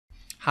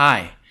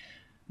Hi,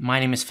 my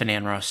name is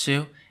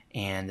Rassu,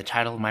 and the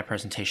title of my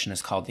presentation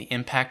is called The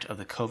Impact of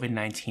the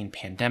COVID-19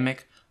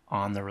 Pandemic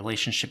on the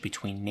Relationship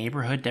Between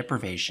Neighborhood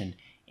Deprivation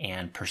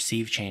and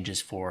Perceived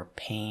Changes for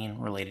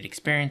Pain-Related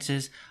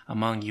Experiences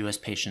Among U.S.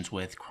 Patients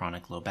with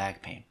Chronic Low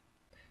Back Pain.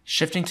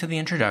 Shifting to the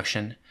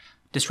introduction,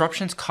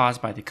 disruptions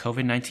caused by the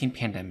COVID-19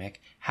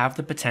 pandemic have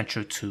the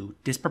potential to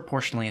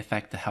disproportionately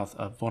affect the health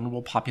of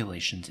vulnerable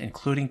populations,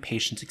 including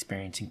patients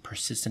experiencing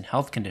persistent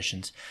health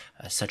conditions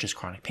such as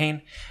chronic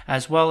pain,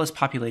 as well as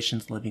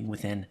populations living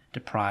within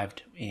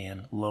deprived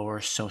and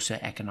lower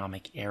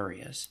socioeconomic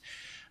areas.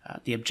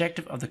 The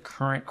objective of the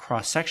current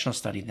cross-sectional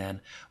study then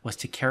was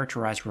to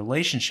characterize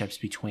relationships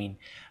between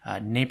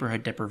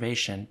neighborhood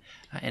deprivation,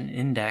 an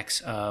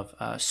index of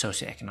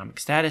socioeconomic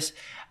status,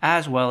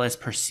 as well as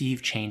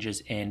perceived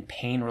changes in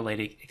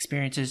pain-related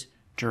experiences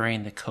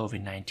during the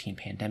COVID-19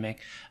 pandemic,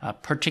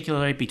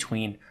 particularly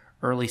between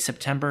early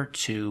September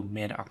to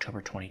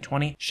mid-October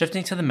 2020.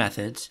 Shifting to the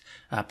methods,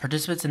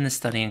 participants in this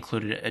study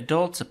included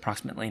adults,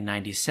 approximately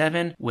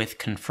 97, with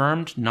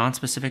confirmed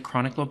nonspecific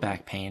chronic low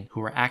back pain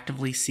who were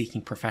actively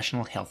seeking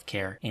professional health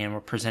care and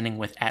were presenting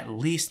with at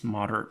least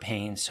moderate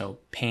pain, so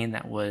pain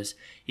that was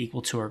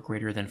equal to or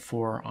greater than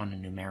 4 on a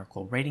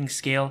numerical rating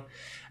scale,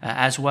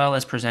 as well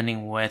as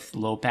presenting with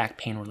low back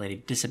pain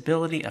related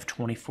disability of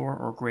 24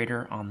 or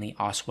greater on the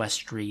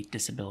Oswestry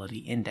Disability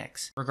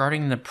Index.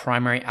 Regarding the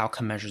primary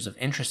outcome measures of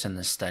interest in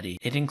this study,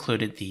 it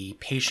included the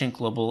Patient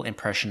Global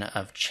Impression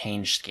of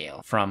Change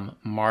Scale from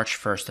March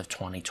 1st of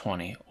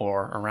 2020,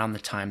 or around the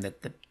time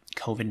that the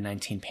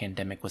COVID-19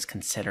 pandemic was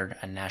considered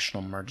a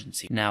national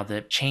emergency. Now,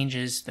 the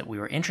changes that we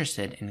were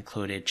interested in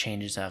included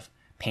changes of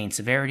pain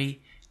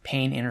severity,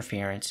 pain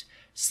interference,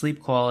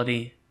 sleep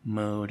quality,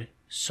 mood,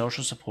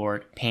 social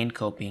support, pain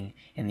coping,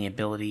 and the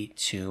ability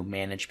to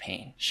manage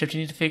pain.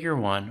 Shifting to Figure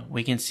 1,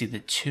 we can see the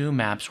two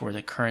maps where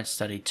the current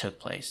study took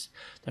place.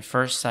 The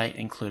first site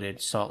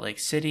included Salt Lake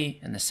City,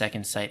 and the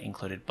second site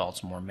included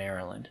Baltimore,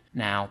 Maryland.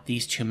 Now,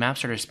 these two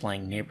maps are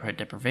displaying neighborhood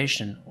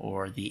deprivation,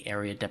 or the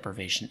Area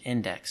Deprivation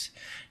Index.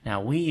 Now,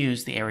 we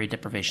use the Area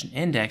Deprivation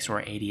Index,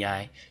 or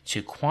ADI,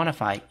 to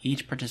quantify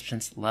each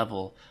participant's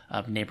level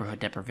of neighborhood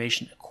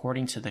deprivation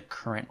according to the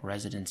current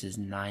resident's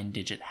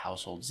 9-digit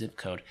household zip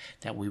code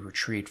that we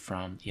retrieved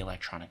from the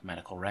electronic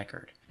medical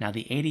record. Now,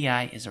 the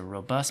ADI is a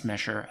robust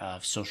measure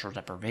of social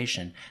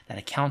deprivation that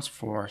accounts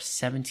for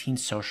 17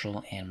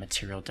 social and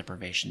material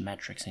deprivation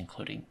metrics,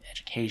 including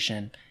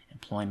education,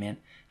 employment,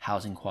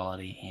 housing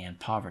quality, and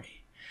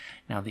poverty.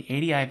 Now, the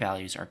ADI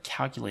values are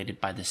calculated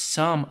by the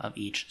sum of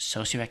each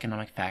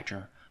socioeconomic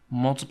factor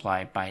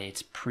multiplied by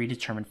its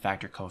predetermined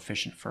factor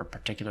coefficient for a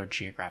particular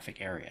geographic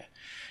area.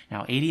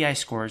 Now, ADI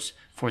scores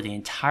for the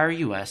entire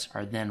U.S.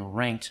 are then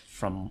ranked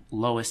from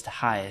lowest to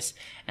highest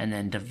and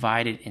then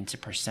divided into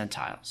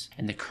percentiles.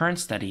 In the current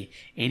study,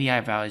 ADI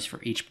values for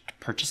each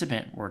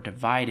participant were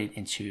divided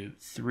into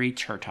 3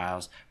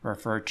 tertiles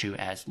referred to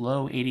as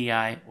low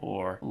ADI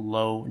or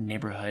low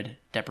neighborhood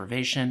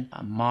deprivation,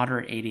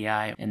 moderate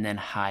ADI, and then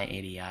high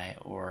ADI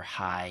or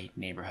high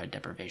neighborhood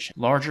deprivation.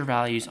 Larger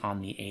values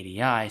on the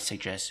ADI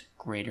suggest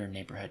greater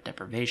neighborhood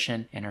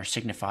deprivation and are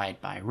signified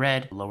by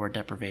red. Lower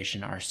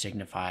deprivation are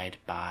signified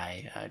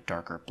by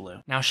darker blue.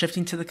 Now,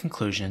 shifting to the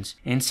conclusions,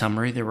 in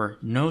summary, there were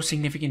no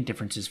significant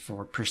differences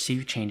for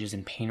perceived changes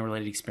in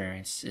pain-related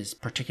experiences,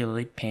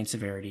 particularly pain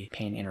severity,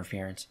 pain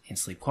interference, and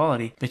sleep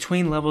quality,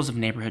 between levels of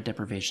neighborhood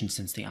deprivation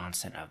since the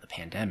onset of the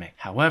pandemic.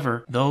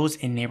 However, those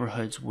in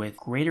neighborhoods with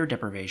greater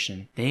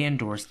deprivation, they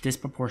endorsed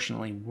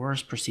disproportionately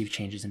worse perceived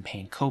changes in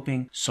pain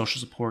coping, social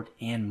support,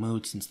 and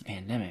mood since the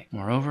pandemic.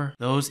 Moreover,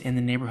 those in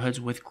the neighborhoods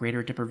with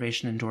greater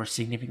deprivation endorse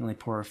significantly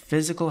poorer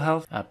physical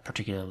health,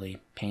 particularly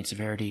pain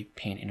severity,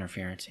 pain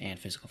interference, and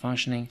physical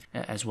functioning,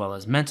 as well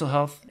as mental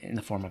health in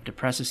the form of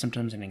depressive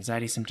symptoms and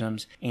anxiety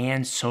symptoms,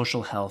 and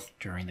social health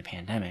during the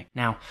pandemic.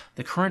 Now,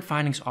 the current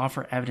findings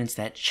offer evidence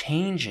that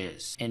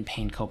changes in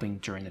pain coping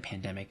during the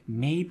pandemic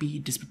may be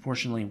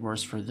disproportionately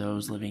worse for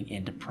those living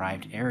in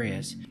deprived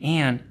areas,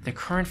 and the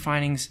current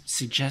findings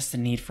suggest the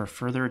need for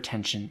further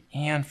attention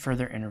and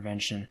further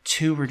intervention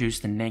to reduce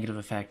the negative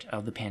effect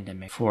of the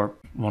pandemic for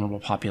vulnerable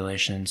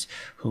populations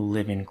who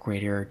live in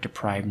greater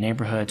deprived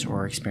neighborhoods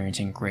or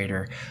experiencing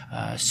greater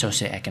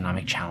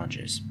socioeconomic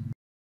challenges.